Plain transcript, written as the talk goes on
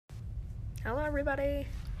Hello, everybody.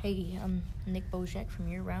 Hey, I'm Nick Bożek from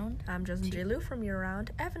Year Round. I'm Justin J. Liu from Year Round.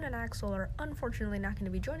 Evan and Axel are unfortunately not going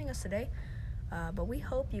to be joining us today, but we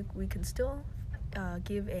hope we can still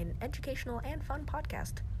give an educational and fun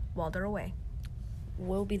podcast while they're away.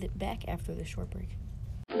 We'll be back after this short break.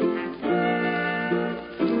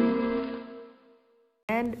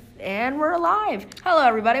 And we're alive. Hello,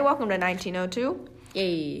 everybody. Welcome to 1902.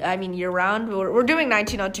 Yay. I mean, Year Round. We're doing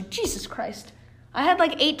 1902. Jesus Christ. I had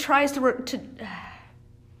like 8 tries to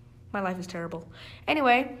My life is terrible.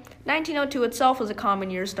 Anyway, 1902 itself was a common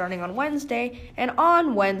year starting on Wednesday, and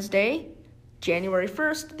on Wednesday, January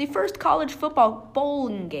 1st, the first college football bowl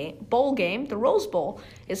game, the Rose Bowl,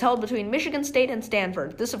 is held between Michigan State and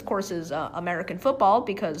Stanford. This, of course, is American football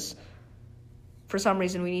because for some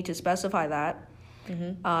reason we need to specify that.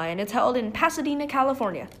 And it's held in Pasadena,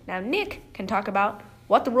 California. Now, Nick can talk about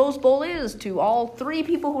what the Rose Bowl is to all 3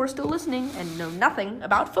 people who are still listening and know nothing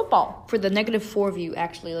about football. For the -4 of you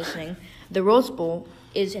actually listening, the Rose Bowl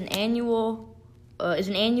is an annual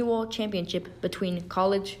championship between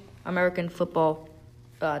college American football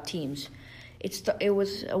teams. It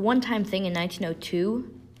was a one-time thing in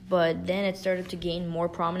 1902, but then it started to gain more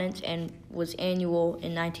prominence and was annual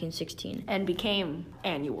in 1916. And became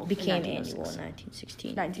annual. Became annual in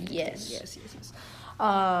 1916. Yes.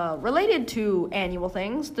 Related to annual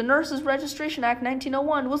things, the Nurses Registration Act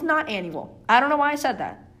 1901 was not annual. I don't know why I said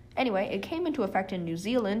that. Anyway, it came into effect in New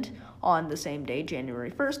Zealand on the same day, January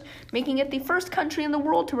 1st, making it the first country in the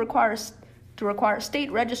world to require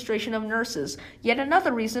state registration of nurses. Yet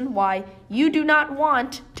another reason why you do not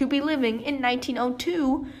want to be living in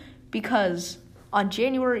 1902, because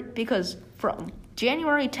from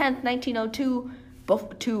January 10th, 1902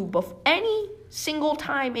 to any single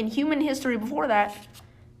time in human history before that,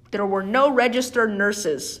 there were no registered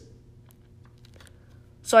nurses.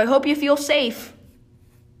 So I hope you feel safe.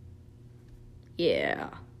 Yeah.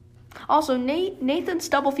 Also, Nathan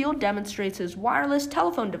Stubblefield demonstrates his wireless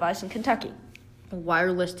telephone device in Kentucky. A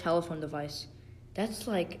wireless telephone device. That's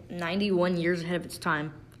like 91 years ahead of its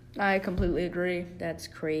time. I completely agree. That's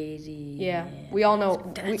crazy. Yeah. We all know.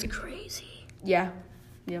 That's crazy. Yeah.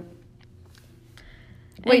 Yep.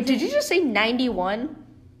 Wait, did you just say 91?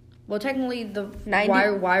 Well, technically, the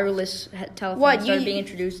wireless telephone started being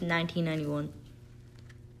introduced in 1991.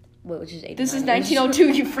 Which is 89 This is 1902,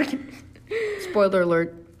 you freaking... Spoiler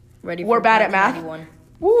alert. We're bad at math.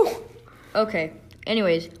 Woo! Okay.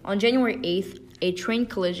 Anyways, on January 8th, a train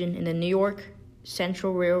collision in the New York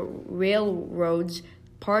Central Railroad's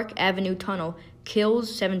Park Avenue Tunnel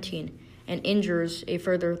kills 17 and injures a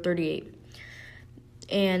further 38.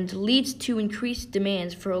 And leads to increased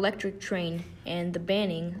demands for electric train and the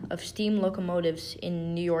banning of steam locomotives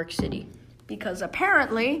in New York City. Because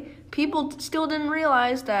apparently, people still didn't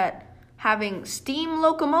realize that having steam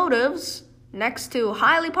locomotives next to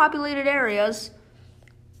highly populated areas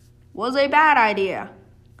was a bad idea.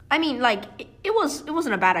 I mean, like, it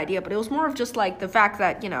wasn't a bad idea, but it was more of just like the fact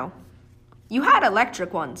that, you had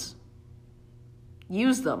electric ones.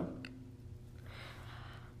 Use them.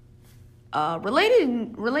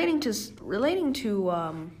 Relating to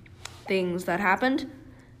things that happened,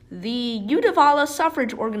 the Uddevalla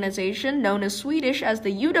suffrage organization, known as Swedish as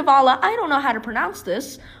the Uddevalla, I don't know how to pronounce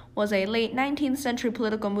this, was a late 19th century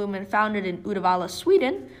political movement founded in Uddevalla,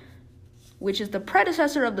 Sweden, which is the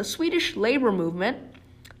predecessor of the Swedish labor movement,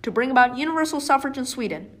 to bring about universal suffrage in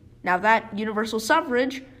Sweden. Now that universal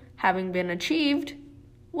suffrage, having been achieved,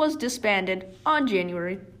 was disbanded on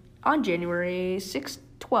January 6th,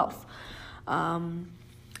 12th. And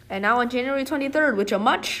now on January 23rd, which a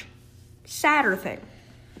much sadder thing.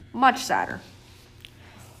 Much sadder.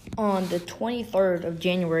 On the 23rd of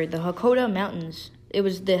January, the Hakota Mountains, it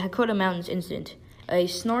was the Hakota Mountains incident. A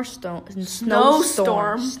snowstorm. That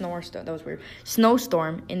was weird.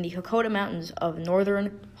 Snowstorm in the Hakota Mountains of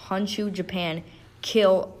northern Honshu, Japan,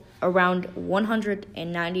 kill around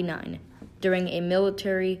 199 during a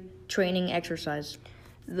military training exercise.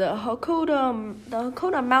 The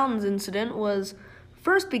Hakota Mountains incident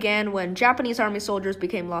first began when Japanese army soldiers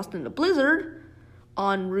became lost in a blizzard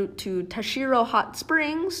en route to Tashiro Hot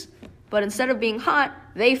Springs, but instead of being hot,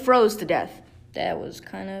 they froze to death. That was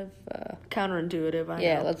kind of counterintuitive, I know.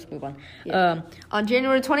 Yeah, let's move on. Yeah. On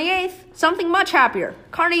January 28th, something much happier.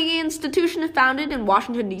 Carnegie Institution is founded in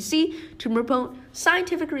Washington, D.C. to promote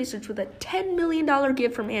scientific research with a $10 million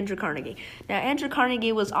gift from Andrew Carnegie. Now, Andrew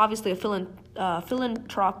Carnegie was obviously a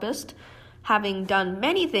philanthropist, having done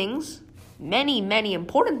many things, many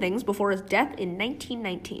important things before his death in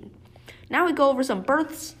 1919. Now we go over some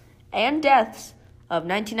births and deaths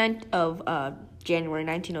of January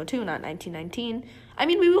 1902, not 1919. I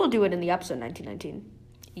mean, we will do it in the episode 1919.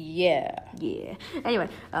 Yeah. Anyway,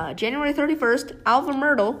 January 31st, Alva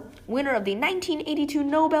Myrdal, winner of the 1982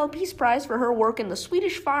 Nobel Peace Prize for her work in the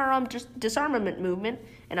Swedish firearm disarmament movement.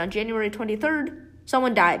 And on January 23rd,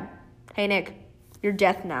 someone died. Hey, Nick, you're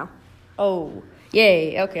death now. Oh,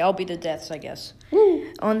 yay. Okay, I'll be the deaths, I guess.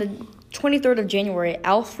 Woo. On the 23rd of January,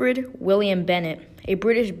 Alfred William Bennett, a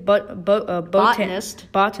British botanist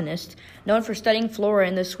known for studying flora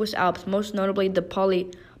in the Swiss Alps, most notably the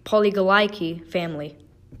Polygalaceae family,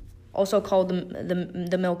 also called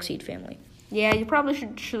the milkseed family. Yeah, you probably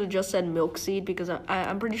should have just said milkseed because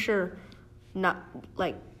I'm pretty sure not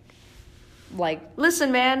like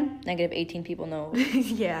listen, man. Negative 18 people know.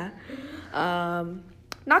 Yeah.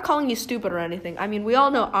 Not calling you stupid or anything. I mean, we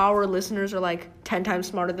all know our listeners are like 10 times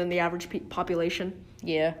smarter than the average population.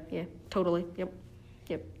 Yeah. Yeah, totally. Yep.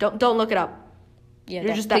 Don't look it up. Yeah,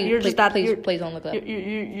 please don't look it up.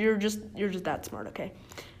 You're just that smart, okay?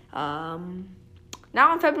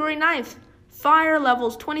 Now on February 9th, fire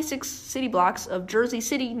levels 26 city blocks of Jersey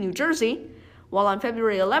City, New Jersey, while on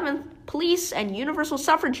February 11th, police and universal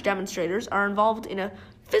suffrage demonstrators are involved in a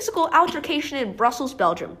physical altercation in Brussels,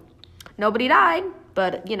 Belgium. Nobody died,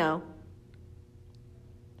 but, you know,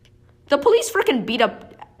 the police freaking beat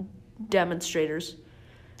up demonstrators.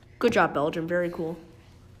 Good job, Belgium. Very cool.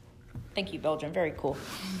 Thank you, Belgium. Very cool.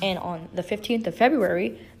 And on the 15th of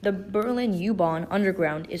February, the Berlin U-Bahn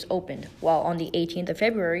Underground is opened, while on the 18th of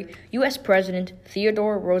February, U.S. President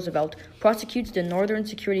Theodore Roosevelt prosecutes the Northern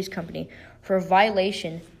Securities Company for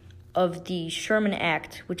violation of the Sherman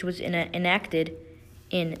Act, which was enacted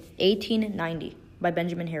in 1890 by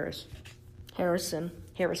Benjamin Harrison.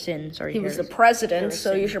 He was the president,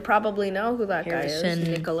 so you should probably know who that guy is.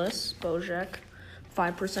 Nicholas Božek,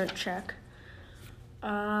 5% Czech.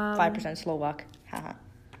 5% Slovak. Haha.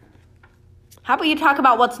 How about you talk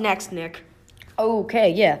about what's next, Nick? Okay,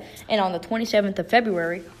 yeah. And on the 27th of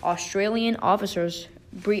February, Australian officers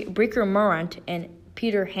Breaker Morant and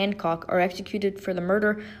Peter Hancock are executed for the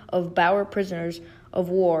murder of Boer prisoners of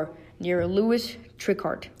war near Lewis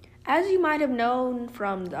Trichardt. As you might have known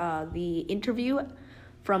from the interview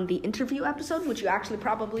episode, which you actually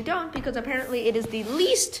probably don't, because apparently it is the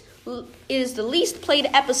least played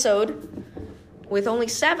episode, with only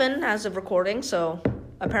 7 as of recording. So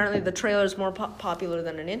apparently the trailer is more popular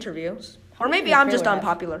than an interview, or maybe I'm just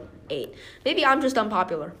unpopular. 8. Maybe I'm just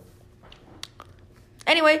unpopular.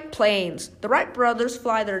 Anyway, planes. The Wright brothers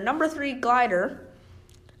fly their number 3 glider,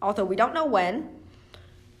 although we don't know when.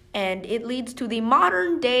 And it leads to the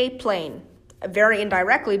modern-day plane. Very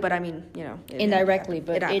indirectly, but I mean, you know.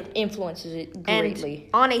 It influences it greatly. And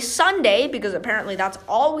on a Sunday, because apparently that's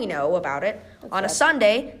all we know about it, a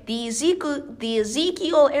Sunday, the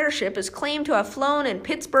Ezekiel airship is claimed to have flown in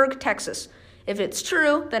Pittsburgh, Texas. If it's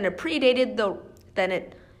true, then it predated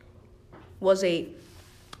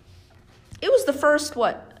it was the first,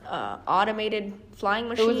 automated flying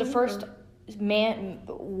machine? It was the first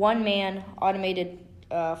one-man automated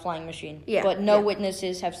flying machine. Yeah. But no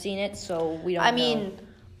witnesses have seen it, so we don't know. I mean,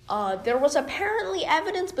 there was apparently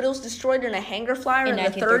evidence, but it was destroyed in a hangar flyer in the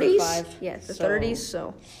 30s. Yeah, the 30s,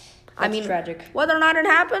 so... That's tragic. Whether or not it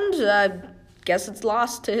happened, I guess it's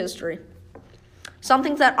lost to history. Some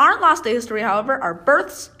things that aren't lost to history, however, are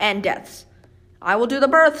births and deaths. I will do the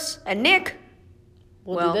births, and Nick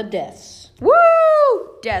will do the deaths. Woo!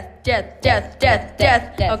 Death.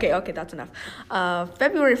 Okay, that's enough.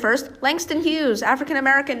 February 1st, Langston Hughes,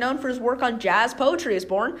 African-American known for his work on jazz poetry, is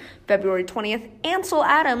born. February 20th, Ansel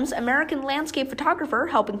Adams, American landscape photographer,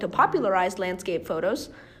 helping to popularize landscape photos,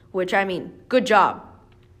 which, I mean, good job.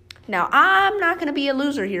 Now, I'm not going to be a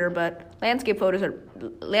loser here, but landscape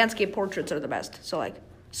portraits are the best, so,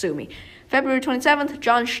 sue me. February 27th,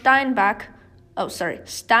 John Steinbeck,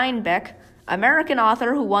 American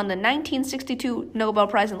author who won the 1962 Nobel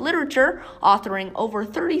Prize in Literature, authoring over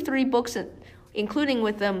 33 books, including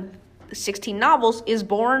with them 16 novels, is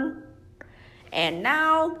born. And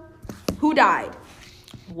now, who died?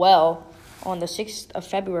 Well, on the 6th of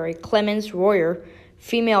February, Clemence Royer,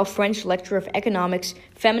 female French lecturer of economics,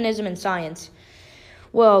 feminism, and science.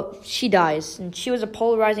 Well, she dies, and she was a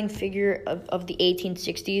polarizing figure of the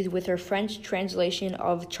 1860s with her French translation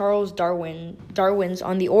of Charles Darwin's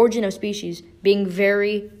On the Origin of Species being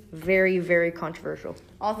very, very, very controversial.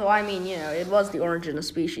 Although, I mean, it was the origin of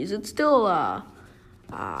species. It's still,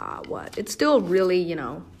 It's still really,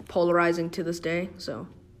 polarizing to this day, so,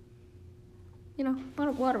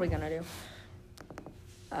 what are we gonna do?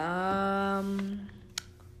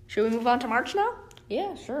 Should we move on to March now?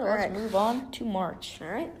 Yeah, sure. Let's move on to March. All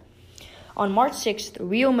right. On March 6th,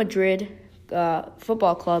 Real Madrid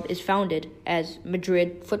Football Club is founded as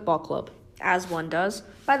Madrid Football Club. As one does.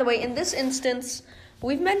 By the way, in this instance,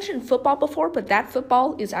 We've mentioned football before, but that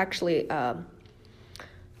football is actually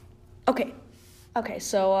okay. Okay,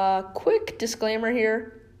 so quick disclaimer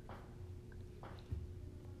here.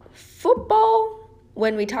 Football,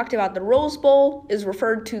 when we talked about the Rose Bowl, is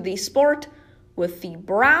referred to the sport with the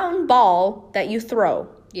brown ball that you throw.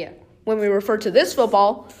 Yeah. When we refer to this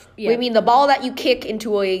football, we mean the ball that you kick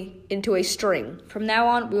into a string. From now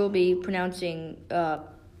on, we will be pronouncing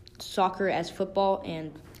soccer as football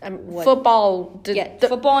and football.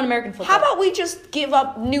 Football and American football. How about we just give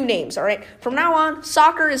up new names, all right? From now on,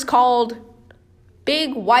 soccer is called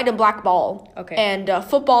big white and black ball. Okay. And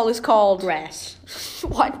football is called... grass.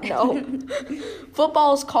 What? No.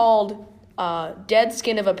 Football is called dead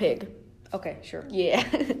skin of a pig. Okay, sure. Yeah.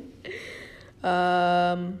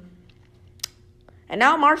 And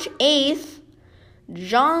now March 8th,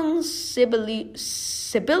 John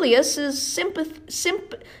Sibelius's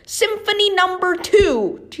Symphony Number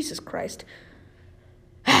 2. Jesus Christ.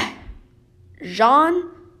 John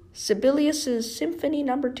Sibelius's Symphony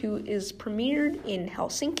Number 2 is premiered in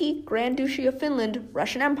Helsinki, Grand Duchy of Finland,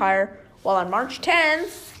 Russian Empire, while on March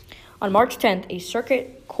 10th... On March 10th, a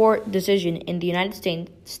circuit court decision in the United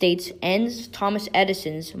States ends Thomas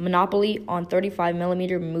Edison's monopoly on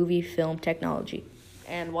 35mm movie film technology.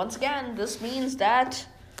 And once again, this means that,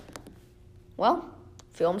 well,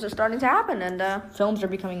 films are starting to happen, and films are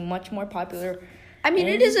becoming much more popular. I mean,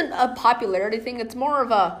 it isn't a popularity thing. It's more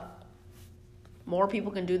of a more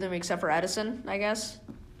people can do them except for Edison, I guess.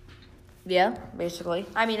 Yeah, basically.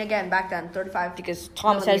 I mean, again, back then, 35 because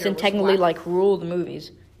Thomas Edison technically ruled the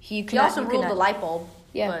movies. He also ruled the light bulb.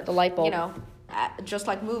 Yeah, but, the light bulb. You know, just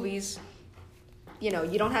like movies, you know,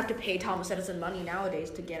 you don't have to pay Thomas Edison money nowadays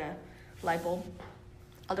to get a light bulb.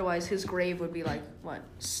 Otherwise, his grave would be like,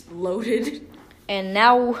 loaded. And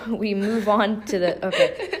now we move on to the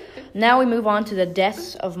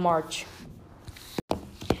deaths of March.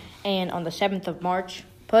 And on the 7th of March,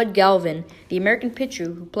 Bud Galvin, the American pitcher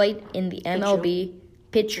who played in the MLB,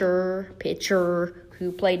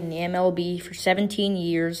 who played in the MLB for 17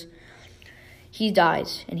 years, he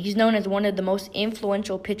dies. And he's known as one of the most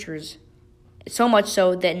influential pitchers. So much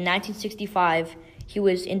so that in 1965, he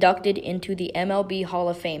was inducted into the MLB Hall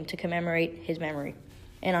of Fame to commemorate his memory.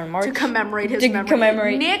 And on March... To commemorate his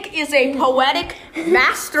memory. Nick is a poetic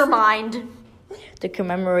mastermind. To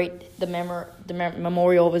commemorate the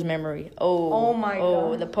memorial of his memory. Oh my God.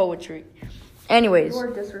 Oh, the poetry. Anyways. You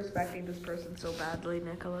are disrespecting this person so badly,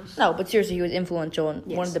 Nicholas. No, but seriously, he was influential and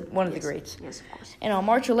one of the greats. Yes, of course. And on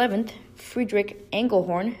March 11th, Friedrich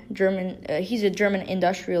Engelhorn, he's a German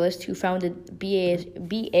industrialist who founded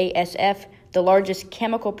BASF, the largest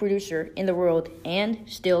chemical producer in the world, and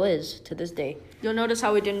still is to this day. You'll notice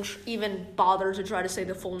how we didn't even bother to try to say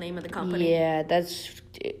the full name of the company. Yeah,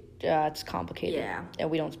 it's complicated. Yeah. And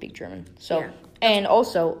we don't speak German. So, yeah. And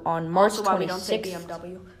also on March 26th. Also why we don't say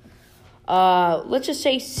BMW. Let's just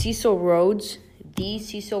say Cecil Rhodes. The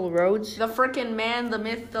Cecil Rhodes. The frickin' man, the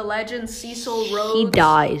myth, the legend, Cecil Rhodes. He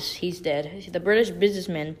dies. He's dead. The British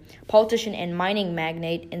businessman, politician, and mining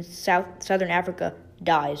magnate in southern Africa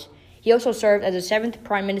dies. He also served as the 7th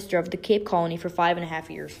Prime Minister of the Cape Colony for 5.5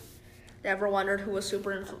 years. Ever wondered who was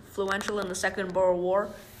super influential in the Second Boer War?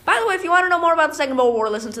 By the way, if you want to know more about the Second Boer War,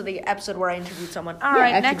 listen to the episode where I interviewed someone. All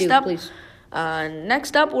right, next up. Please.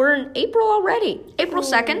 Next up, we're in April already. April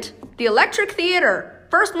 2nd, the Electric Theater,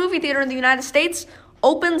 first movie theater in the United States,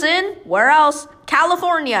 opens in, where else?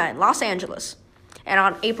 California, in Los Angeles. And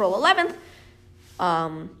on April 11th,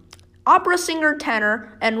 opera singer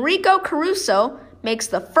tenor Enrico Caruso makes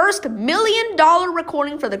the first $1 million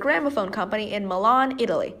recording for the gramophone company in Milan,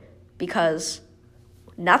 Italy. Because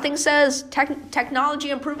nothing says technology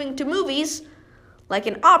improving to movies like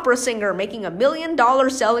an opera singer making $1 million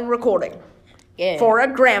selling recording for a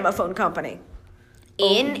gramophone company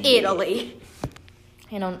in Italy.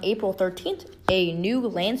 And on April 13th, a new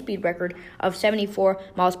land speed record of 74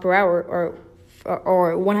 miles per hour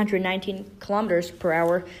or 119 kilometers per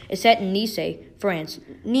hour is set in Nice, France.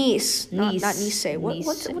 Nice. Not Nice.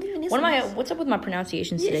 What do you mean? What's up with my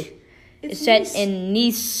pronunciations today? It's set in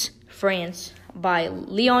Nice, France, by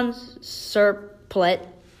Leon Serplet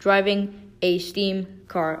driving a steam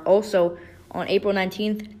car. Also, on April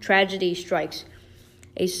 19th, tragedy strikes.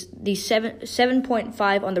 The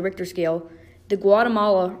 7.5 on the Richter scale. The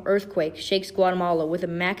Guatemala earthquake shakes Guatemala with a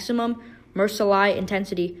maximum Mercalli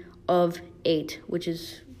intensity of 8, which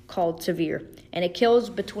is called severe. And it kills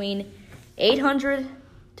between 800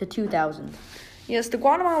 to 2,000. Yes, the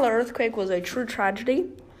Guatemala earthquake was a true tragedy.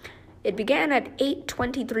 It began at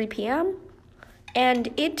 8:23 p.m.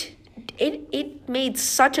 and it made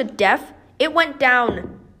such a death. It went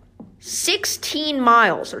down 16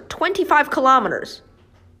 miles or 25 kilometers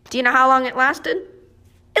Do you know how long it lasted?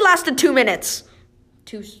 It lasted 2 minutes.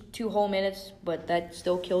 Two whole minutes, but that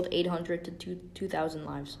still killed 800 to 2,000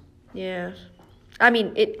 lives. Yeah. I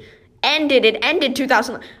mean, it ended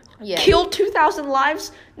 2,000. Yeah. Killed 2,000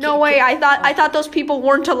 lives? No way. I thought those people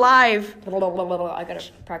weren't alive. I gotta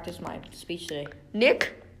practice my speech today.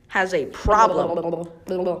 Nick has a problem.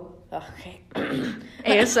 Okay.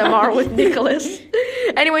 ASMR with Nicholas.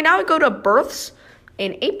 Anyway, now we go to births.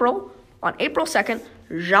 In April, on April 2nd,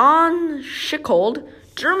 Jean Schichold,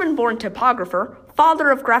 German-born typographer, father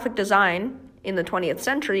of graphic design in the 20th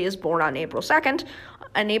century, is born on April 2nd.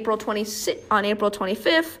 On April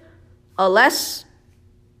 25th, a less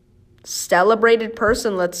celebrated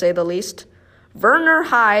person, let's say the least, Werner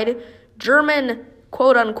Heide, German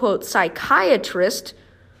quote-unquote psychiatrist,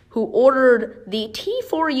 who ordered the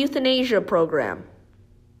T4 euthanasia program.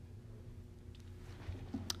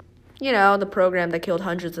 You know, the program that killed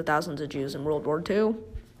hundreds of thousands of Jews in World War II.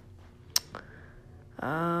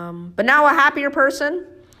 But now a happier person,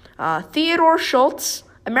 Theodore Schultz,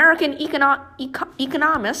 American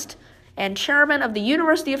economist and chairman of the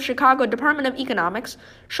University of Chicago Department of Economics.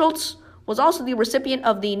 Schultz was also the recipient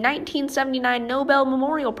of the 1979 Nobel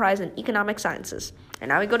Memorial Prize in Economic Sciences. And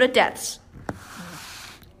now we go to deaths.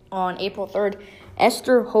 On April 3rd,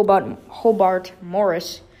 Esther Hobart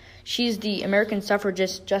Morris. She's the American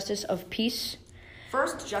suffragist Justice of Peace.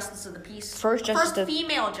 First Justice of the Peace. First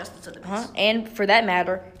female Justice of the Peace. And for that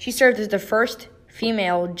matter, she served as the first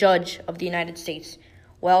female judge of the United States.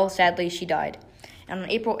 Well, sadly, she died. And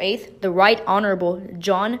on April 8th, the Right Honorable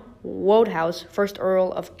John Wodehouse, 1st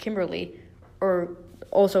Earl of Kimberley, or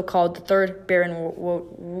also called the 3rd Baron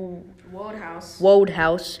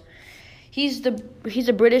Wodehouse. He's a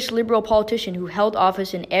British Liberal politician who held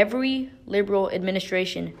office in every Liberal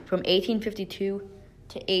administration from 1852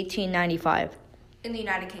 to 1895. In the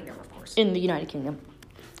United Kingdom, of course. In the United Kingdom.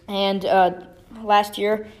 And last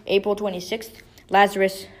year, April 26th,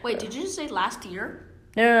 Lazarus... Wait, did you just say last year?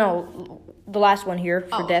 No. The last one here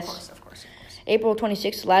for deaths. Of course. April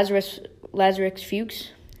 26th, Lazarus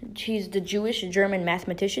Fuchs. He's the Jewish German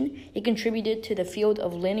mathematician. He contributed to the field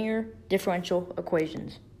of linear differential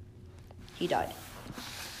equations. He died.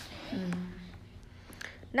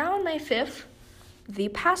 Now on May 5th, the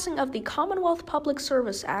passing of the Commonwealth Public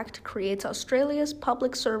Service Act creates Australia's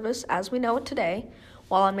public service as we know it today,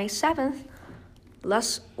 while on May 7th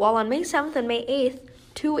and May 8th,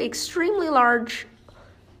 two extremely large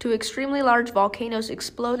volcanoes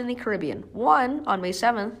explode in the Caribbean. One, on May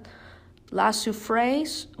 7th, La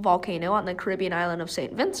Soufrière volcano on the Caribbean island of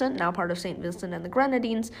St. Vincent, now part of St. Vincent and the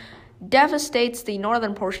Grenadines, devastates the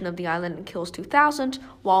northern portion of the island and kills 2,000,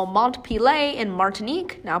 while Mont Pelée in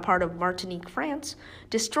Martinique, now part of Martinique, France,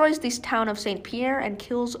 destroys the town of St. Pierre and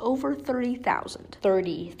kills over 30,000.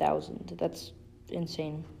 30,000. That's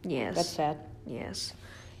insane. Yes. That's sad. Yes.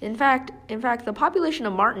 In fact, the population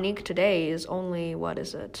of Martinique today is only, what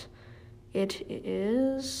is it? It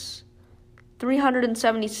is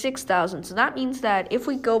 376,000. So that means that if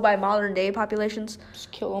we go by modern day populations,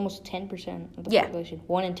 just kill almost 10% of the population.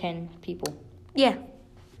 1 in 10 people. Yeah.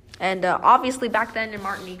 And obviously back then in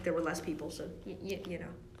Martinique there were less people, so you know.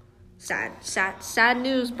 Sad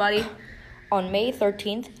news, buddy. On May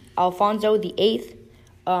 13th, Alfonso VIII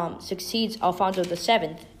succeeds Alfonso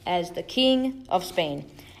VII as the King of Spain.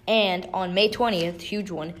 And on May 20th,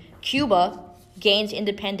 huge one, Cuba gains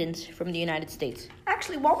independence from the United States.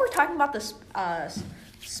 Actually, while we're talking about this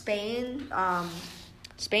Spain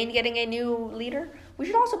getting a new leader, we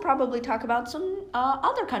should also probably talk about some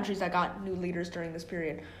other countries that got new leaders during this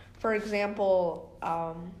period. For example,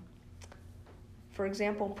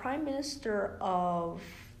 Prime Minister of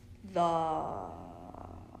the...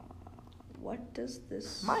 What does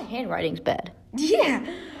this... My handwriting's bad. Yeah.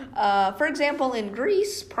 For example, in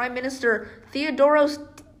Greece, Prime Minister Theodoros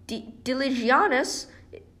Diligiannis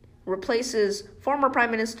replaces former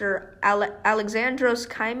Prime Minister Alexandros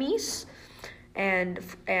Kaimis, and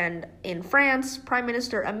in France, Prime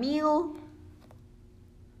Minister Émile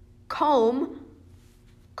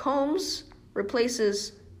Combes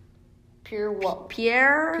replaces Pierre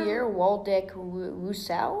Waldeck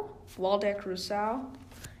Rousseau.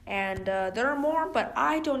 And there are more, but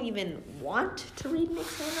I don't even want to read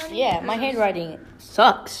Nick's handwriting. Yeah, my handwriting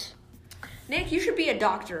sucks. Nick, you should be a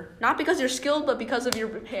doctor. Not because you're skilled, but because of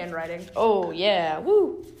your handwriting. Oh, yeah.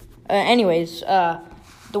 Woo. Anyways, the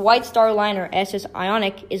White Star liner SS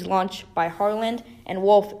Ionic is launched by Harland and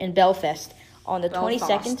Wolff in Belfast on the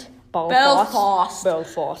 22nd.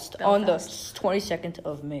 Belfast. On the 22nd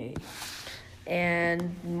of May.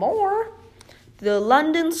 And more. The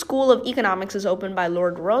London School of Economics is opened by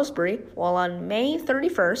Lord Rosebery, while on May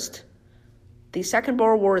 31st, the Second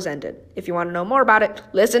World War has ended. If you want to know more about it,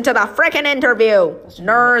 listen to the frickin' interview,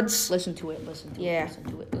 nerds. Listen to it.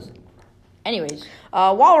 Anyways.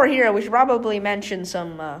 While we're here, we should probably mention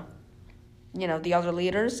some, the other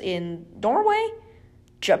leaders in Norway,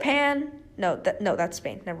 Japan. No, that's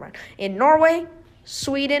Spain. Never mind. In Norway,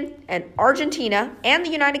 Sweden, and Argentina, and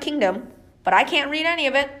the United Kingdom. But I can't read any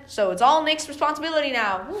of it, so it's all Nick's responsibility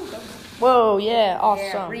now. Whoa, yeah, awesome.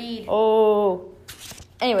 Yeah, read. Oh.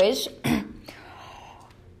 Anyways.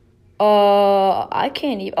 I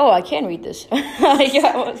can't even... Oh, I can read this. Okay,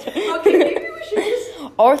 maybe we should just...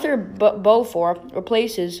 Arthur Balfour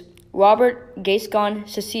replaces Robert Gascoigne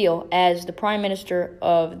Cecil as the Prime Minister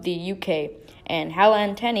of the UK, and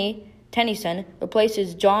Halland Tennyson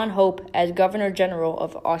replaces John Hope as Governor General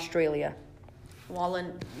of Australia. Well,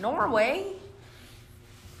 in Norway...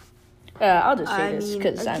 I'll just say this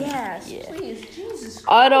because please, Jesus Christ.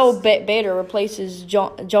 Otto Bader replaces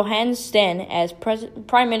Johannes Steen as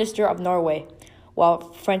Prime Minister of Norway,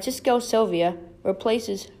 while Francisco Silvia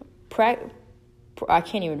replaces I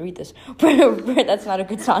can't even read this. That's not a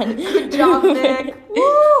good sign. Good job, Nick.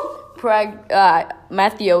 Woo!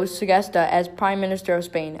 Matteo Sagasta as Prime Minister of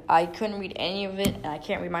Spain. I couldn't read any of it, and I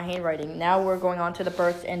can't read my handwriting. Now we're going on to the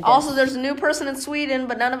births and deaths. Also, there's a new person in Sweden,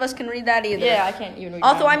 but none of us can read that either. Yeah, I can't even read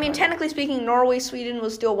Although, technically speaking, Norway, Sweden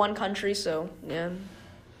was still one country, so, yeah.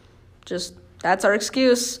 That's our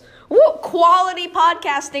excuse. Woo! Quality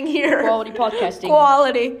podcasting here.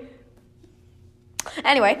 Quality.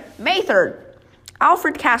 Anyway, May 3rd.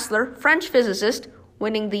 Alfred Kastler, French physicist,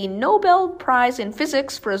 winning the Nobel Prize in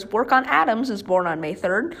Physics for his work on atoms, is born on May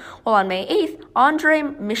 3rd, while on May 8th,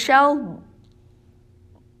 André Michel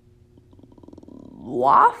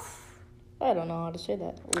Loif? I don't know how to say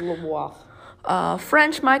that. Loif.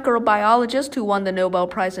 French microbiologist who won the Nobel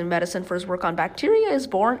Prize in Medicine for his work on bacteria is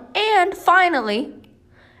born. And finally,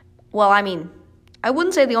 I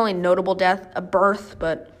wouldn't say the only notable death, a birth,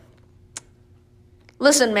 but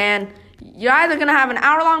listen, man. You're either going to have an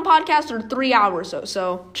hour-long podcast or 3 hours,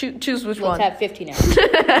 so choose which one. Let's have 15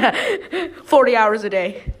 hours. 40 hours a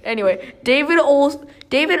day. Anyway, David O.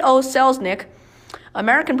 Selznick,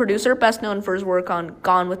 American producer, best known for his work on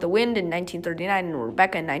Gone with the Wind in 1939 and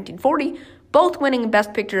Rebecca in 1940, both winning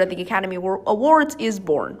Best Picture at the Academy Awards, is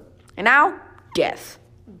born. And now, death.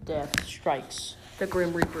 Death strikes. The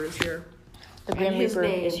Grim Reaper is here. The Grim Reaper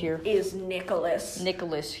is here. Is Nicholas.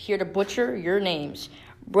 Nicholas, here to butcher your names.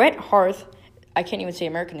 Bret Harte, I can't even say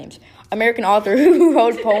American names, American author who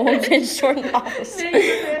wrote poems and short novels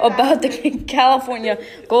about the California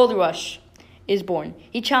Gold Rush, is born.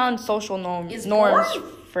 He challenged social norms is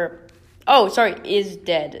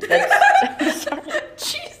dead. That's sorry.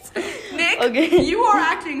 Jeez. Nick, you are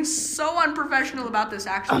acting so unprofessional about this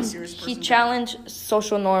actually serious person. He challenged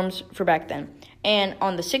social norms for back then. And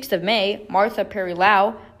on the 6th of May, Martha Perry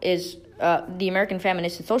Lau is the American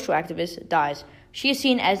feminist and social activist, dies. She is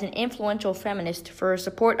seen as an influential feminist for her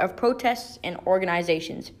support of protests and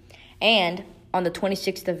organizations. And on the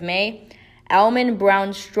 26th of May, Alman Brown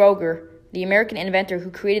Stroger, the American inventor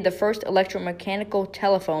who created the first electromechanical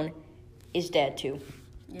telephone, is dead too.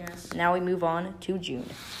 Yes. Now we move on to June.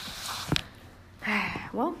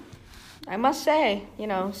 Well, I must say,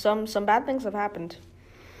 some bad things have happened.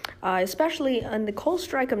 Especially in the coal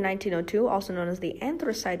strike of 1902, also known as the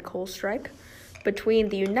Anthracite Coal Strike, between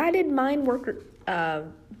the United Mine Workers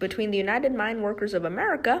of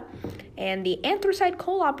America and the Anthracite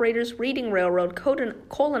Coal Operators, Reading Railroad,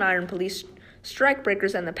 Coal and Iron Police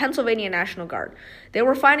strikebreakers, and the Pennsylvania National Guard. They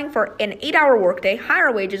were fighting for an 8-hour workday,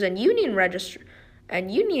 higher wages, and union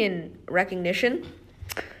recognition,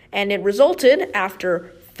 and it resulted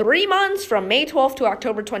after 3 months from May 12th to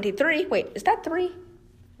October 23. Wait, is that 3?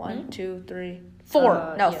 1, 2, 3,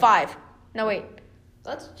 4. No, 5. No, wait.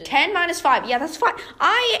 That's just 10 minus 5. Yeah, that's 5.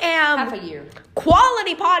 I am half a year.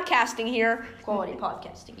 Quality podcasting here. Quality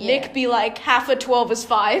podcasting. Yeah. Nick be like, half of 12 is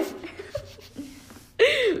 5.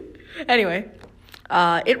 Anyway,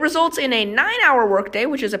 it results in a 9-hour workday,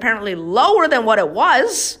 which is apparently lower than what it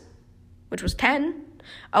was, which was 10.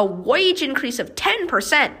 A wage increase of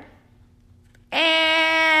 10%.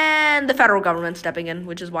 And the federal government stepping in,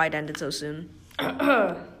 which is why it ended so soon.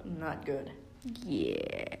 Not good.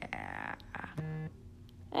 Yeah.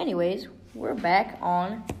 Anyways, we're back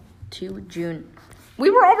on to June. We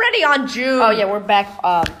were already on June. Oh, yeah, we're back.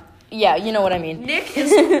 Yeah, you know what I mean. Nick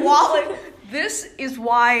is quality. This is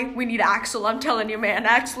why we need Axel. I'm telling you, man.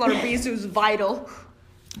 Axel Arbizu is vital.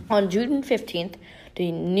 On June 15th,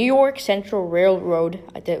 the New York Central Railroad,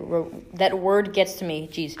 that word gets to me,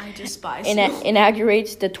 jeez. I despise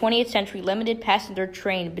inaugurates the 20th century limited passenger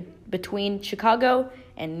train between Chicago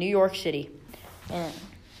and New York City.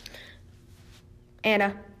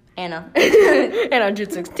 Anna. Anna. And on June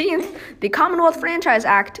 16th, the Commonwealth Franchise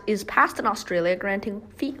Act is passed in Australia,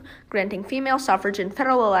 granting female suffrage in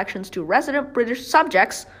federal elections to resident British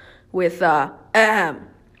subjects, with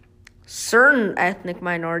certain ethnic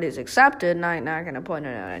minorities accepted. Not going to point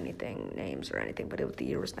out anything, names or anything, but the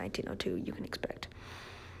year was 1902, you can expect.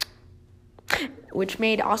 Which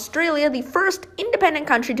made Australia the first independent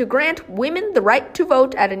country to grant women the right to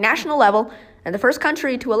vote at a national level, and the first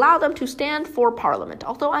country to allow them to stand for parliament.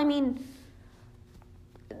 Although, I mean,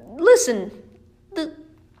 listen,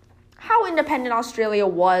 how independent Australia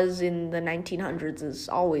was in the 1900s is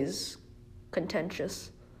always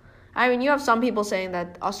contentious. I mean, you have some people saying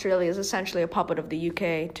that Australia is essentially a puppet of the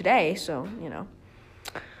UK today, so,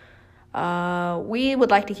 we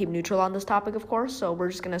would like to keep neutral on this topic, of course, so we're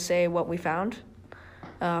just going to say what we found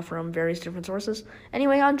from various different sources.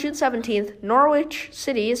 Anyway, on June 17th, Norwich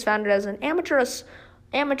City is founded as an amateur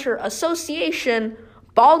association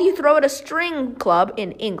ball you throw at a string club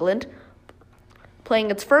in England,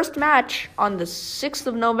 playing its first match on the 6th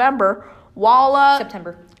of November, while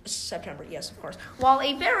September, yes, of course. While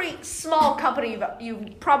a very small company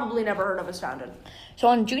you've probably never heard of is founded. So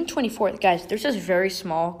on June 24th, guys, there's this very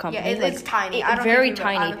small company. Yeah, it's tiny. Very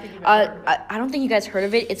tiny. I don't think you guys heard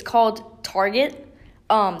of it. It's called Target.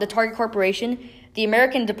 The Target Corporation. The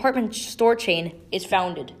American department store chain is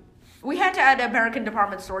founded. We had to add American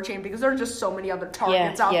department store chain because there are just so many other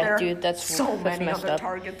Targets out there. Yeah, dude, that's many messed other up.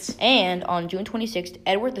 Targets. And on June 26th,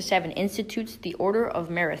 Edward VII institutes the Order of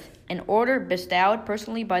Merit, an order bestowed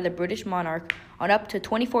personally by the British monarch on up to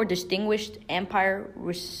 24 distinguished empire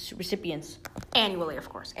recipients. Annually, of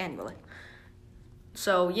course. Annually.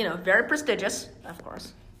 So, very prestigious, of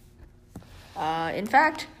course. In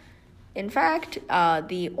fact,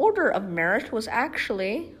 the Order of Merit was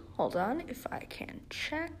actually... Hold on, if I can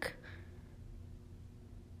check...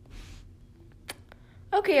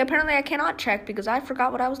 Okay, apparently I cannot check because I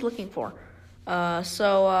forgot what I was looking for. Quality.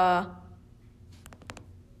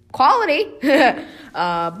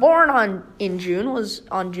 Born on June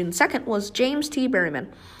 2nd was James T.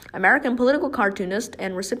 Berryman, American political cartoonist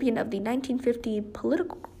and recipient of the 1950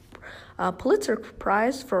 Pulitzer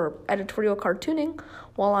Prize for editorial cartooning,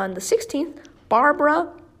 while on the 16th,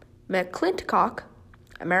 Barbara McClintock,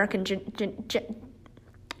 American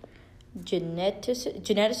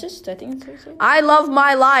geneticist, I think it's what I love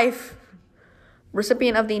my life.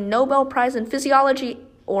 Recipient of the Nobel Prize in Physiology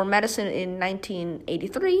or Medicine in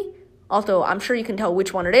 1983. Although I'm sure you can tell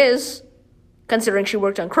which one it is, considering she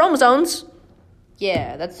worked on chromosomes.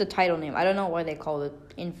 Yeah, that's the title name. I don't know why they call it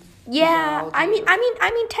in. Yeah, I mean,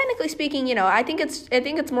 technically speaking, I think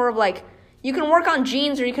it's more of like you can work on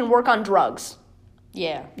genes or you can work on drugs.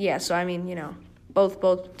 Yeah. Yeah. So I mean, both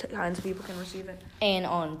kinds of people can receive it. And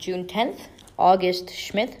on June 10th, August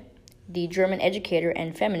Schmidt, the German educator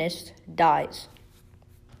and feminist, dies.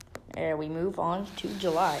 And we move on to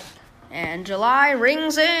July. And July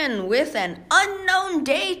rings in with an unknown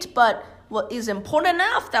date, but what is important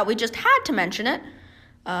enough that we just had to mention it.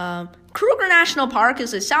 Kruger National Park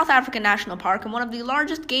is a South African national park and one of the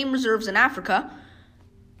largest game reserves in Africa.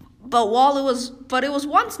 But it was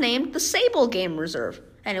once named the Sable Game Reserve,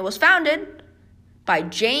 and it was founded by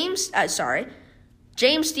James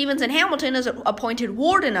Stevenson Hamilton is appointed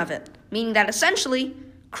warden of it, meaning that essentially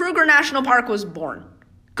Kruger National Park was born.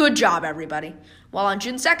 Good job, everybody. While on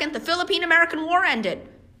June 2nd, the Philippine-American War ended.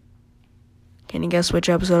 Can you guess which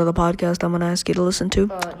episode of the podcast I'm going to ask you to listen to?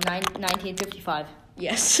 1955.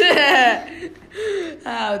 Yes. There's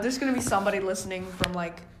going to be somebody listening from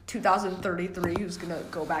 2033 who's going to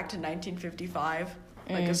go back to 1955,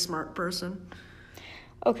 like a smart person.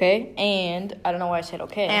 Okay, and I don't know why I said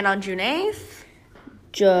okay. And on June 8th?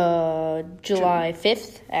 July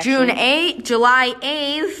 5th, actually. July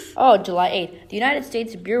 8th. Oh, July 8th. The United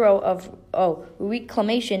States Bureau of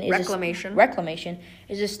Reclamation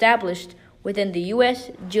is established within the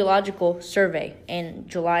U.S. Geological Survey. And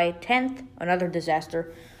July 10th, another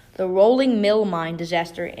disaster. The rolling mill mine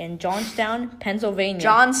disaster in Johnstown, Pennsylvania.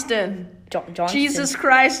 Johnston. Jesus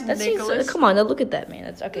Christ, Nicholas. Come on, look at that, man.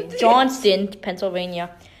 That's okay. Johnston,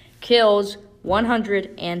 Pennsylvania, kills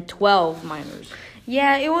 112 miners.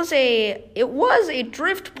 Yeah, it was a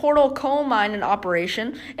drift portal coal mine in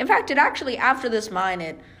operation. In fact, after this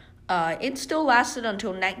mine, it still lasted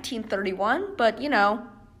until 1931. But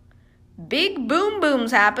big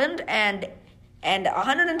booms happened, and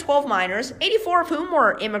 112 miners, 84 of whom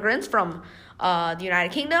were immigrants from the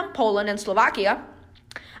United Kingdom, Poland, and Slovakia.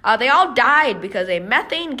 They all died because a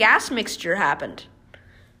methane gas mixture happened.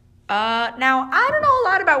 Now, I don't know a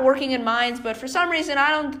lot about working in mines, but for some reason, I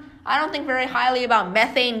don't think very highly about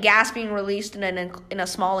methane gas being released in a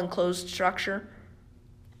small enclosed structure.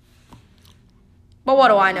 But what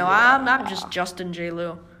do I know? I'm just Justin J.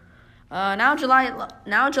 Liu. Now July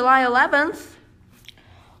 11th.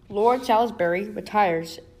 Lord Salisbury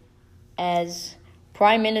retires as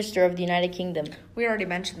Prime Minister of the United Kingdom. We already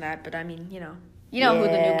mentioned that, but I mean, you know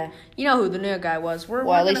who the new guy was.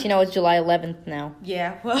 At least you know it's July 11th now.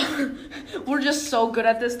 Yeah, well, we're just so good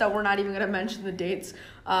at this that we're not even going to mention the dates.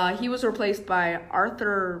 He was replaced by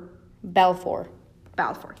Arthur Balfour,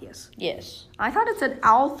 yes. Yes. I thought it said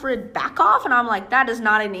Alfred Backoff, and I'm like, that is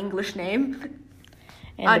not an English name.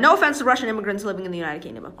 No offense to Russian immigrants living in the United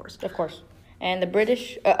Kingdom, of course. Of course. And the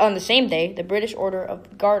British, on the same day, the British Order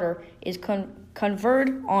of Garter is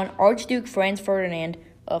conferred on Archduke Franz Ferdinand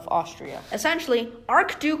of Austria. Essentially,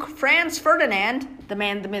 Archduke Franz Ferdinand, the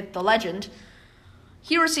man, the myth, the legend,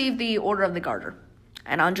 he received the Order of the Garter.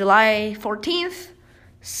 And on July 14th,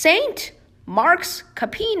 Saint Mark's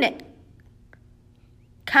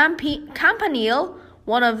Campanile,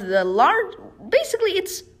 one of the large, basically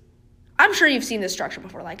I'm sure you've seen this structure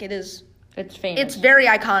before, like it is. It's famous. It's very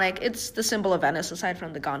iconic. It's the symbol of Venice, aside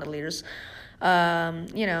from the gondoliers.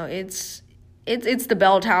 It's the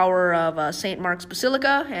bell tower of St. Mark's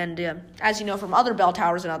Basilica, and as you know from other bell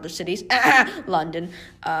towers in other cities, London,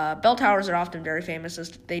 bell towers are often very famous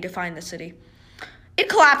as they define the city. It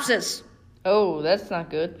collapses. Oh, that's not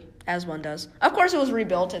good. As one does. Of course, it was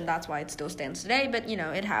rebuilt, and that's why it still stands today, but,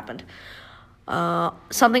 it happened.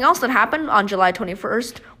 Something else that happened on July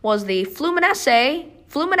 21st was the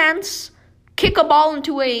Fluminense kick a ball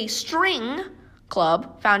into a string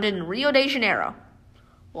club founded in Rio de Janeiro.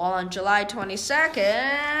 While on July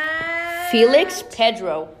 22nd... Felix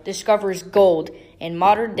Pedro discovers gold in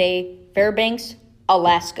modern-day Fairbanks,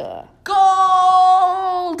 Alaska.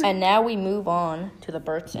 Gold! And now we move on to the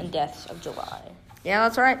births and deaths of July. Yeah,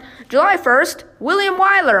 that's right. July 1st, William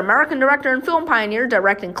Wyler, American director and film pioneer,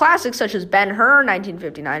 directing classics such as Ben-Hur,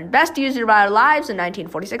 1959, Best Years of Our Lives in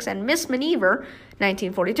 1946, and Miss Miniver,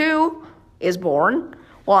 1942, is born.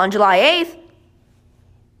 While on July 8th,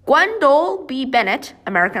 Gwendolyn B. Bennett,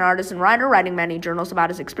 American artist and writer, writing many journals about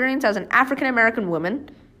his experience as an African-American woman,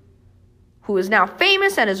 who is now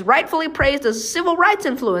famous and is rightfully praised as a civil rights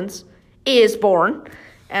influence, is born.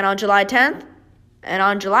 And on July 10th,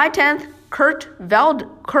 Kurt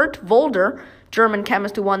Volder, German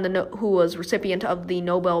chemist who was recipient of the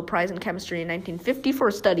Nobel Prize in Chemistry in 1950 for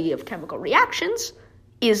a study of chemical reactions,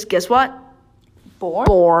 is, guess what?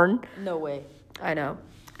 Born. No way. I know.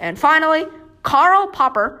 And finally, Karl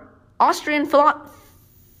Popper, Austrian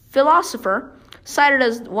philosopher, cited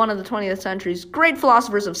as one of the 20th century's great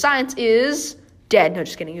philosophers of science, is dead. No,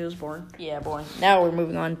 just kidding. He was born. Yeah, born. Now we're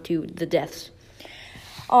moving on to the deaths.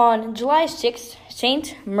 On July 6th,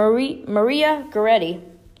 Saint Maria Goretti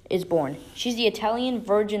is born. She's the Italian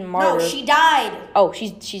Virgin Martyr. No, she died. Oh,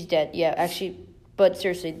 she's dead. Yeah, actually, but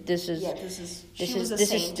seriously, this is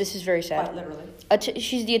very sad. Quite literally.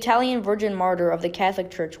 She's the Italian Virgin Martyr of the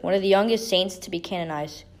Catholic Church, one of the youngest saints to be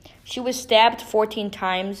canonized. She was stabbed 14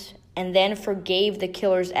 times and then forgave the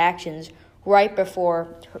killer's actions right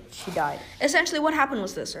before she died. Essentially, what happened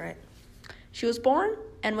was this, right? She was born,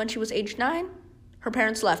 and when she was age 9, her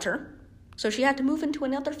parents left her, so she had to move into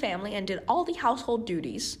another family and did all the household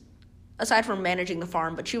duties, aside from managing the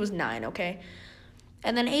farm, but she was 9, okay?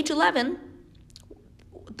 And then age 11,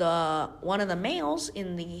 one of the males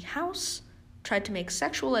in the house tried to make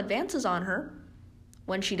sexual advances on her.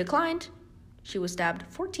 When she declined, she was stabbed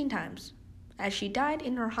 14 times. As she died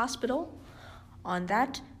in her hospital on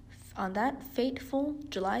that fateful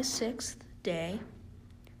July 6th day,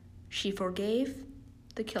 she forgave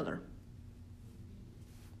the killer.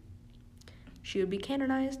 She would be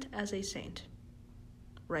canonized as a saint,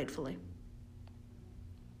 rightfully.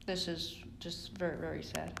 This is just very, very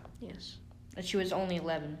sad. Yes. And she was only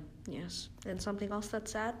 11. Yes. And something else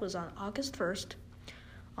that's sad was on August 1st,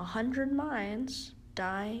 100 miners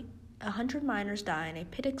die in a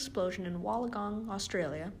pit explosion in Wollongong,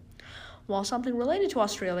 Australia. While something related to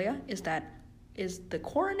Australia is the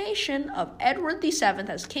coronation of Edward VII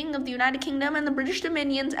as King of the United Kingdom and the British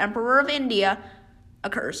Dominions, Emperor of India,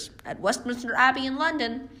 occurs at Westminster Abbey in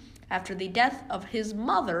London after the death of his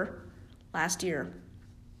mother last year.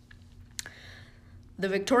 The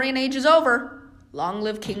Victorian age is over. Long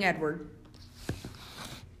live King Edward.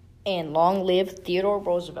 And long live Theodore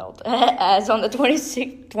Roosevelt. As on the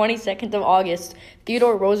 22nd of August,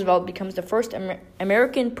 Theodore Roosevelt becomes the first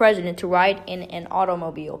American president to ride in an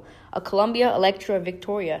automobile, a Columbia Electra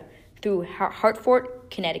Victoria, through Hartford,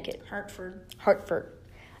 Connecticut. Hartford.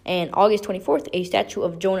 And August 24th, a statue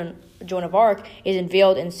of Joan of Arc is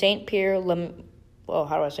unveiled in St. Pierre how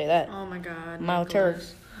do I say that? Oh my God. Malter.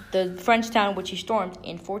 The French town which he stormed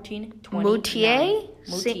in 1429.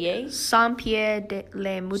 Moutier?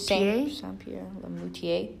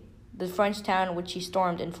 Saint-Pierre-le-Moutier. The French town which he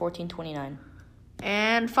stormed in 1429.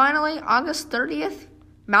 And finally, August 30th,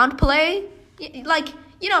 Mount Pelée.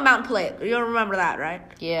 Mount Pelée. You remember that, right?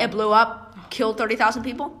 Yeah. It blew up, killed 30,000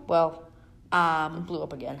 people. Well, it blew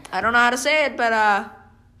up again. I don't know how to say it, but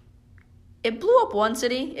it blew up one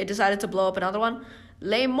city. It decided to blow up another one.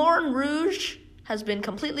 Les Moulins Rouge has been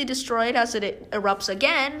completely destroyed as it erupts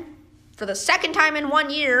again for the second time in 1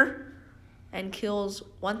 year and kills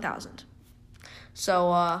 1,000.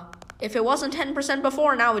 So if it wasn't 10%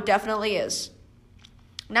 before, now it definitely is.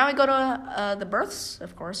 Now we go to the births,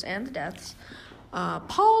 of course, and the deaths.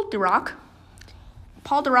 Paul Dirac,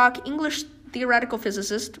 English theoretical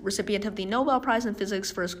physicist, recipient of the Nobel Prize in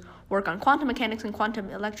Physics for his work on quantum mechanics and quantum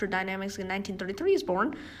electrodynamics in 1933, is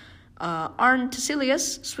born. Arne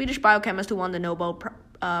Tiselius, Swedish biochemist who won the Nobel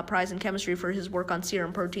Prize in Chemistry for his work on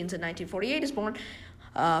serum proteins in 1948, is born.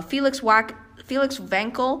 Felix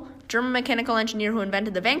Wankel, German mechanical engineer who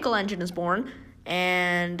invented the Wankel engine, is born.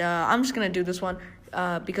 And I'm just going to do this one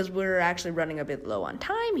because we're actually running a bit low on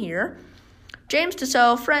time here. James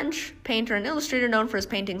Tissot, French painter and illustrator known for his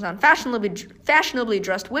paintings on fashionably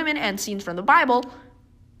dressed women and scenes from the Bible,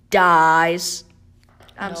 dies.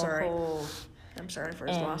 I'm sorry for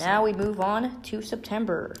his loss. And now we move on to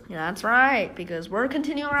September. Yeah, that's right, because we're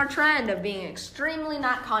continuing our trend of being extremely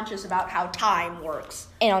not conscious about how time works.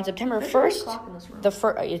 And on September 1st,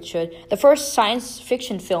 the first science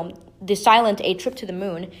fiction film, The Silent A Trip to the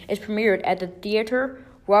Moon, is premiered at the Theatre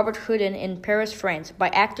Robert Houdin in Paris, France, by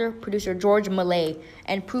actor-producer Georges Méliès,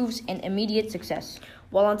 and proves an immediate success.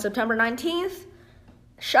 While on September 19th,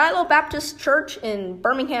 Shiloh Baptist Church in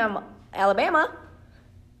Birmingham, Alabama,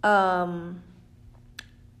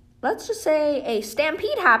 let's just say a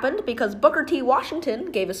stampede happened because Booker T.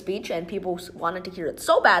 Washington gave a speech and people wanted to hear it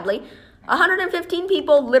so badly. 115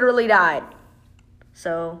 people literally died.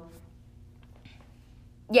 So,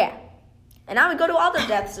 yeah. And now we go to other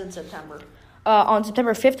deaths in September. On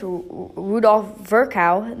September 5th, Rudolf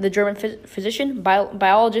Virchow, the German physician,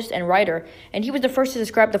 biologist, and writer, and he was the first to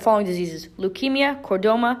describe the following diseases: leukemia,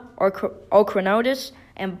 chordoma, ochronosis,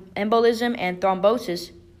 embolism, and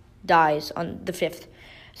thrombosis, dies on the 5th.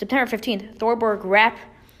 September 15th, Thorberg Rapp,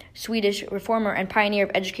 Swedish reformer and pioneer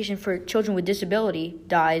of education for children with disability,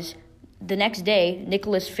 dies. The next day,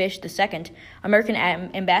 Nicholas Fish II, American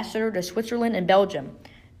ambassador to Switzerland and Belgium,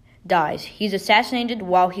 dies. He's assassinated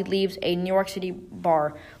while he leaves a New York City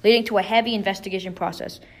bar, leading to a heavy investigation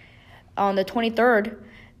process. On the 23rd,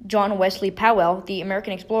 John Wesley Powell, the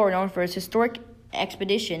American explorer known for his historic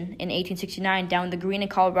expedition in 1869 down the Green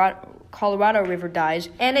and Colorado River, dies.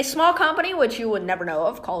 And a small company, which you would never know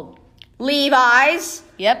of, called Levi's.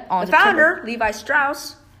 Yep. The founder, Levi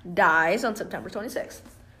Strauss, dies on September 26th.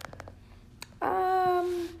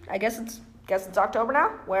 I guess it's October now,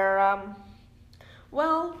 where,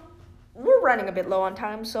 we're running a bit low on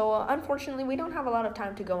time, so unfortunately we don't have a lot of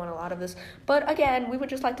time to go on a lot of this. But again, we would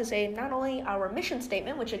just like to say not only our mission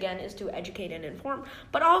statement, which again is to educate and inform,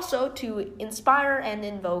 but also to inspire and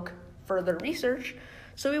invoke further research.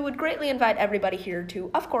 So we would greatly invite everybody here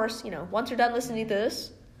to, of course, once you're done listening to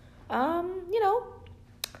this,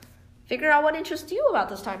 figure out what interests you about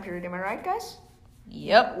this time period. Am I right, guys?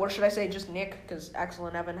 Yep. Or should I say just Nick, because Axel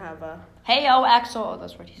and Evan have Heyo, Axel. Oh,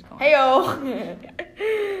 that's where he's going. Heyo.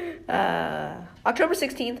 October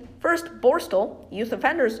 16th, first Borstal Youth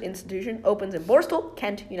Offenders Institution opens in Borstal,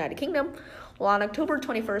 Kent, United Kingdom. While on October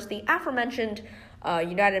 21st, the aforementioned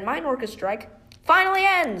United Mine Workers strike finally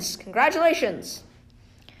ends. Congratulations.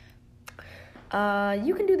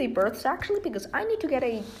 You can do the births, actually, because I need to get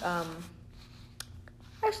a...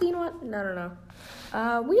 Actually, you know what? No.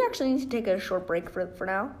 We actually need to take a short break for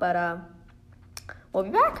now, but we'll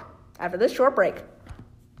be back after this short break.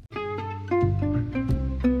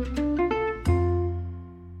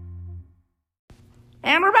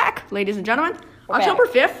 And we're back, ladies and gentlemen. October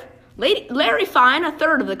 5th, Larry Fine, a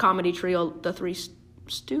third of the comedy trio, the Three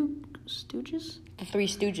Stooges? The Three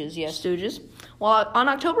Stooges, yes. Stooges. Well, on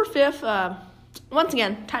October 5th, once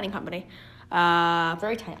again, tiny company.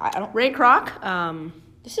 Very tiny. Ray Kroc,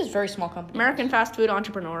 this is a very small company. American fast food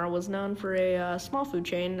entrepreneur, was known for a small food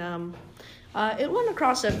chain. It went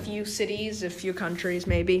across a few cities, a few countries,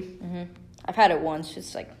 maybe. Mm-hmm. I've had it once.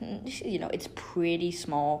 It's like, it's pretty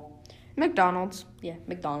small. McDonald's. Yeah,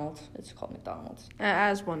 McDonald's. It's called McDonald's.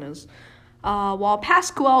 As one is. While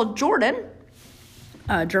Pascual Jordan,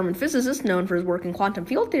 a German physicist known for his work in quantum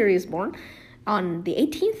field theory, is born on the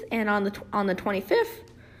 18th, and on the 25th,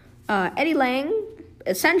 Eddie Lang,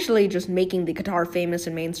 essentially just making the guitar famous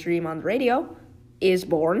and mainstream on the radio, is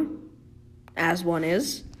born, as one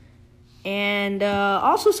is. And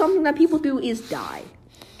also something that people do is die.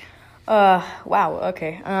 Wow,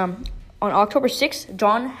 okay. On October 6th,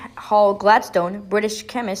 John Hall Gladstone, British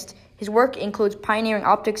chemist, his work includes pioneering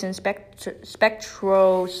optics and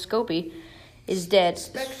spectroscopy, is dead.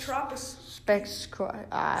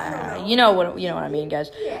 You know what I mean,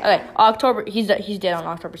 guys. Yeah. Okay, he's dead on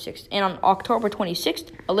October 6th. And on October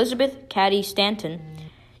 26th, Elizabeth Cady Stanton,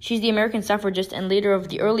 she's the American suffragist and leader of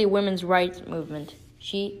the early women's rights movement.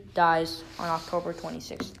 She dies on October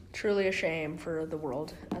 26th. Truly a shame for the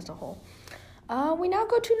world as a whole. We now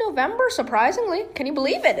go to November, surprisingly. Can you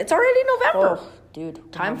believe it? It's already November. Oh,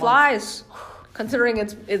 dude. Time flies. Considering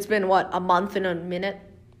it's been, what, a month and a minute?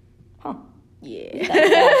 Huh.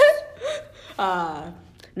 Yeah.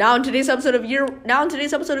 Now in today's episode of Year Round,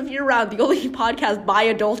 the only podcast by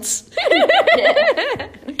adults.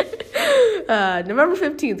 November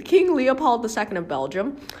 15th, King Leopold II of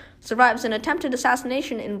Belgium survives an attempted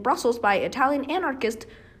assassination in Brussels by Italian anarchist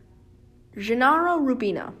Gennaro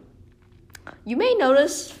Rubina. You may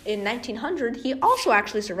notice in 1900, he also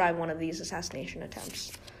actually survived one of these assassination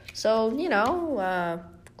attempts. So,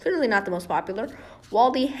 clearly not the most popular.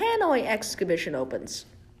 While the Hanoi Exhibition opens.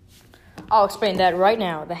 I'll explain that right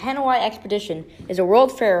now. The Hanoi Expedition is a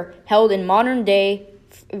world fair held in modern-day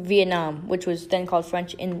Vietnam, which was then called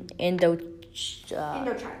French Indochina.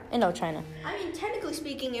 I mean, technically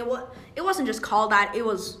speaking, it wasn't just called that. It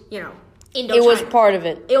was, Indochina. It was part of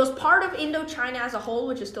it. It was part of Indochina as a whole,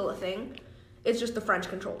 which is still a thing. It's just the French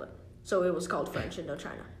controlled it. So it was called French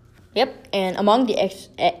Indochina. Yep, and among the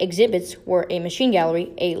exhibits were a machine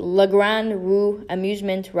gallery, a Le Grand Rue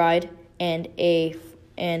amusement ride, and a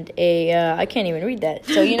I can't even read that,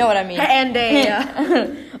 so you know what I mean. And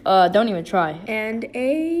a don't even try. And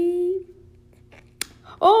a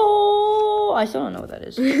I still don't know what that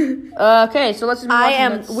is. Okay, so let's move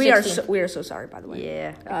on to we are so sorry, by the way.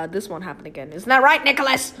 Yeah. This won't happen again. Isn't that right,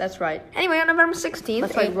 Nicholas? That's right. Anyway, on November 16th,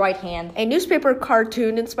 that's right, right hand. A newspaper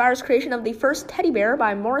cartoon inspires creation of the first teddy bear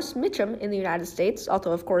by Morris Mitchum in the United States.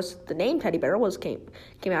 Although, of course, the name teddy bear came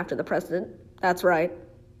after the president. That's right.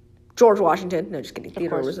 George Washington. No, just kidding.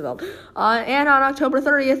 Theodore Roosevelt. And on October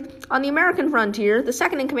 30th, on the American frontier, the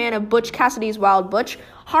second in command of Butch Cassidy's Wild Butch,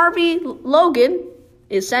 Harvey Logan,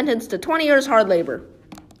 is sentenced to 20 years hard labor.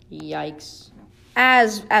 Yikes.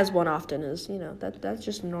 As one often is, that's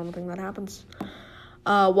just a normal thing that happens.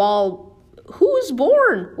 While who's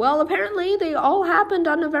born? Well, apparently they all happened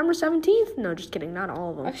on November 17th. No, just kidding, not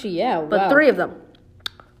all of them. Actually, yeah, but 3 of them.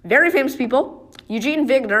 Very famous people. Eugene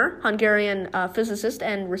Wigner, Hungarian physicist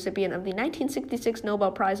and recipient of the 1966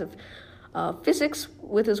 Nobel Prize of Physics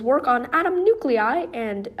with his work on atom nuclei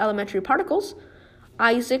and elementary particles.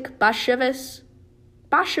 Isaac Bashevis,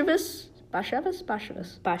 I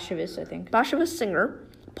think. Bashevis Singer,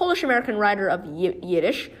 Polish-American writer of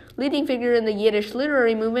Yiddish, leading figure in the Yiddish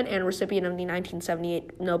literary movement and recipient of the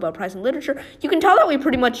 1978 Nobel Prize in Literature. You can tell that we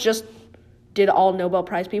pretty much just did all Nobel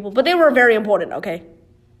Prize people, but they were very important, okay?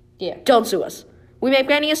 Yeah. Don't sue us. We make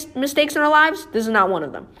many mistakes in our lives. This is not one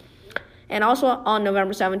of them. And also on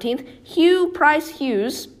November 17th, Hugh Price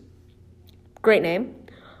Hughes, great name,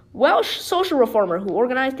 Welsh social reformer who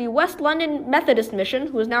organized the West London Methodist Mission,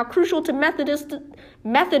 who is now crucial to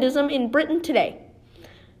Methodism in Britain today.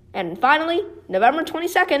 And finally, November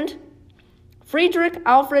 22nd, Friedrich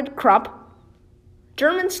Alfred Krupp,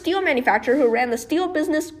 German steel manufacturer who ran the steel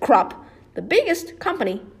business Krupp, the biggest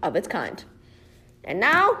company of its kind. And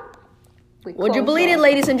now, would you believe it,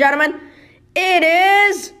 ladies and gentlemen? It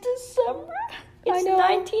is December. It's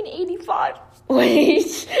 1985.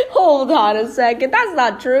 Wait, hold on a second. That's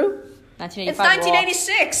not true. 1985. It's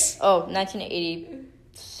 1986. Oh,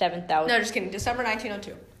 1987,000. No, just kidding. December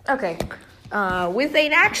 1902. Okay. With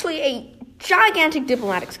actually a gigantic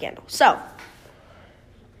diplomatic scandal. So,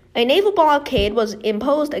 a naval blockade was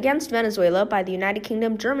imposed against Venezuela by the United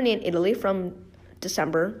Kingdom, Germany, and Italy from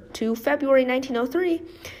December to February 1903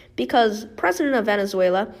 because President of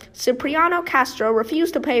Venezuela, Cipriano Castro,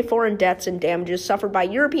 refused to pay foreign debts and damages suffered by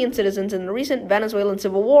European citizens in the recent Venezuelan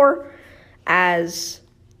civil war as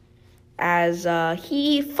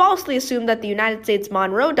he falsely assumed that the United States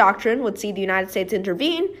Monroe Doctrine would see the United States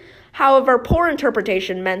intervene. However, poor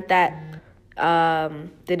interpretation meant that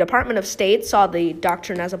the Department of State saw the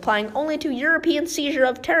doctrine as applying only to European seizure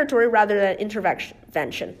of territory rather than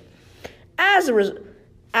intervention. As a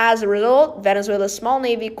result, Venezuela's small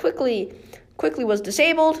navy quickly was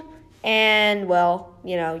disabled, and well,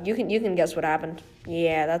 you can guess what happened.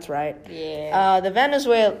 Yeah, that's right. Yeah. The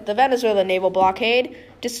Venezuela naval blockade.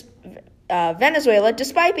 Venezuela,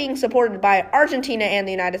 despite being supported by Argentina and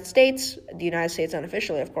the United States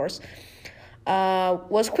unofficially, of course,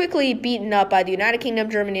 was quickly beaten up by the United Kingdom,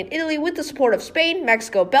 Germany, and Italy with the support of Spain,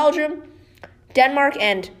 Mexico, Belgium, Denmark,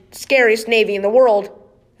 and scariest navy in the world,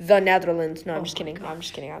 the Netherlands. No, I'm just kidding. I'm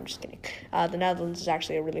just kidding. The Netherlands is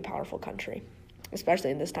actually a really powerful country,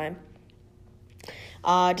 especially in this time.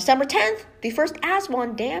 December 10th, the first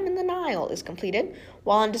Aswan Dam in the Nile is completed,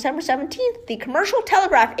 while on December 17th, the Commercial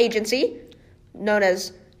Telegraph Agency, known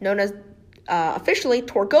as officially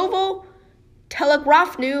Torgovo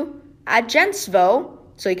Telegrafnu Agentstvo,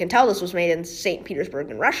 so you can tell this was made in St. Petersburg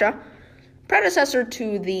in Russia, predecessor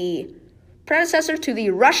to the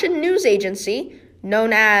Russian news agency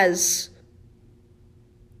known as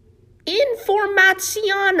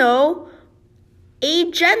Informaciono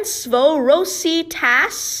Agentstvo Rossi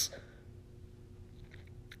TASS.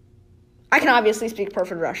 I can obviously speak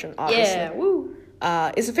perfect Russian, obviously. Yeah, woo.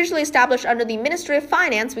 Is officially established under the Ministry of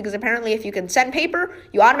Finance because apparently if you can send paper,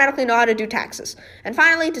 you automatically know how to do taxes. And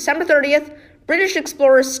finally, December 30th, British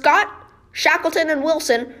explorers Scott, Shackleton, and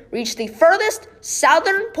Wilson reached the furthest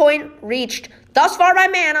southern point reached thus far by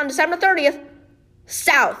man on December 30th,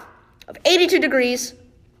 south of 82 degrees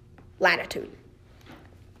latitude.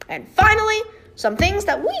 And finally, some things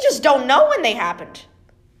that we just don't know when they happened.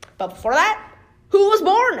 But before that, who was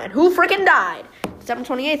born and who freaking died? December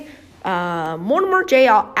 28th, Mortimer J.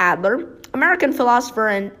 Adler, American philosopher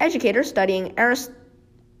and educator studying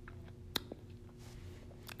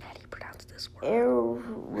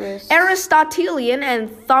Aristotelian and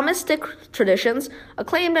Thomistic traditions,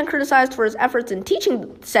 acclaimed and criticized for his efforts in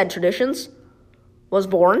teaching said traditions, was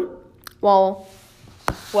born. Well,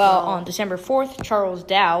 on December 4th, Charles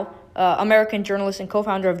Dow, American journalist and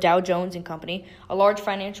co-founder of Dow Jones and Company, a large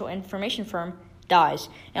financial information firm, dies.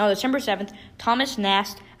 And on December 7th, Thomas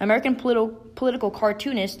Nast, American political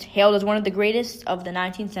cartoonist, hailed as one of the greatest of the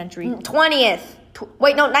 19th century. 20th.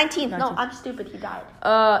 19th. No, I'm stupid. He died.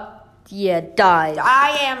 Died.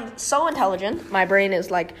 I am so intelligent. My brain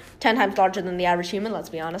is like 10 times larger than the average human, let's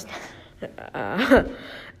be honest.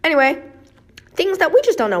 Anyway, things that we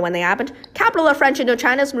just don't know when they happened. Capital of French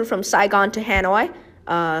Indochina has moved from Saigon to Hanoi.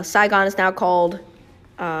 Saigon is now called,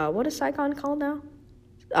 what is Saigon called now?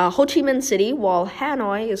 Ho Chi Minh City, while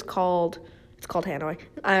Hanoi is called, it's called Hanoi.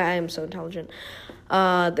 I am so intelligent.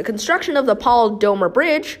 The construction of the Paul Domer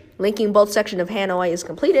Bridge, linking both sections of Hanoi, is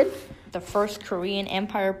completed. The first Korean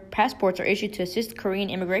Empire passports are issued to assist Korean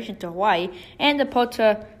immigration to Hawaii, and the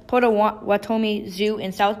Potawatomi Zoo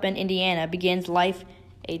in South Bend, Indiana, begins life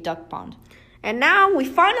a duck pond. And now we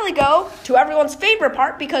finally go to everyone's favorite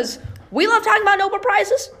part, because we love talking about Nobel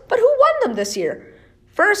Prizes, but who won them this year?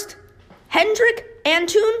 First, Hendrik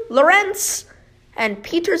Antoon Lorentz and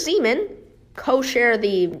Peter Zeeman co-share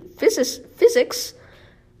the physics.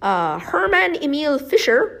 Hermann Emil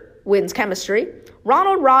Fischer wins chemistry.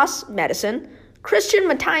 Ronald Ross, medicine. Christian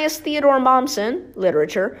Matthias Theodor Mommsen,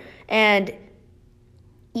 literature. And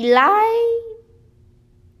Eli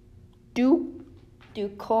Ducommun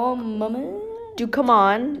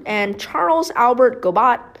and Charles Albert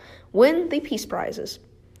Gobat win the Peace Prizes.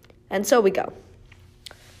 And so we go.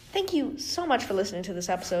 Thank you so much for listening to this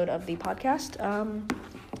episode of the podcast.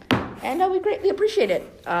 And we greatly appreciate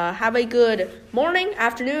it. Have a good morning,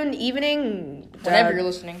 afternoon, evening. Whenever you're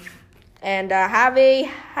listening. And have a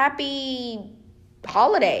happy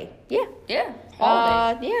holiday. Yeah.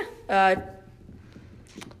 Holiday.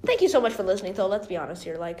 Thank you so much for listening, though. Let's be honest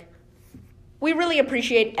here. We really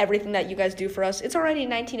appreciate everything that you guys do for us. It's already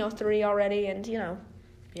 19:03 already, and, Yeah,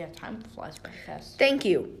 time flies by fast. Thank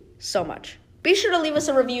you so much. Be sure to leave us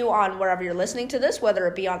a review on wherever you're listening to this, whether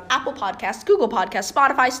it be on Apple Podcasts, Google Podcasts,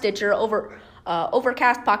 Spotify, Stitcher,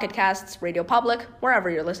 Overcast, Pocket Casts, Radio Public, wherever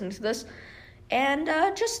you're listening to this. And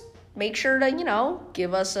just make sure to,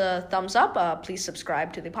 give us a thumbs up. Please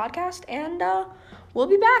subscribe to the podcast, and we'll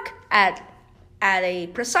be back at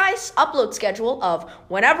a precise upload schedule of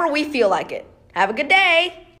whenever we feel like it. Have a good day.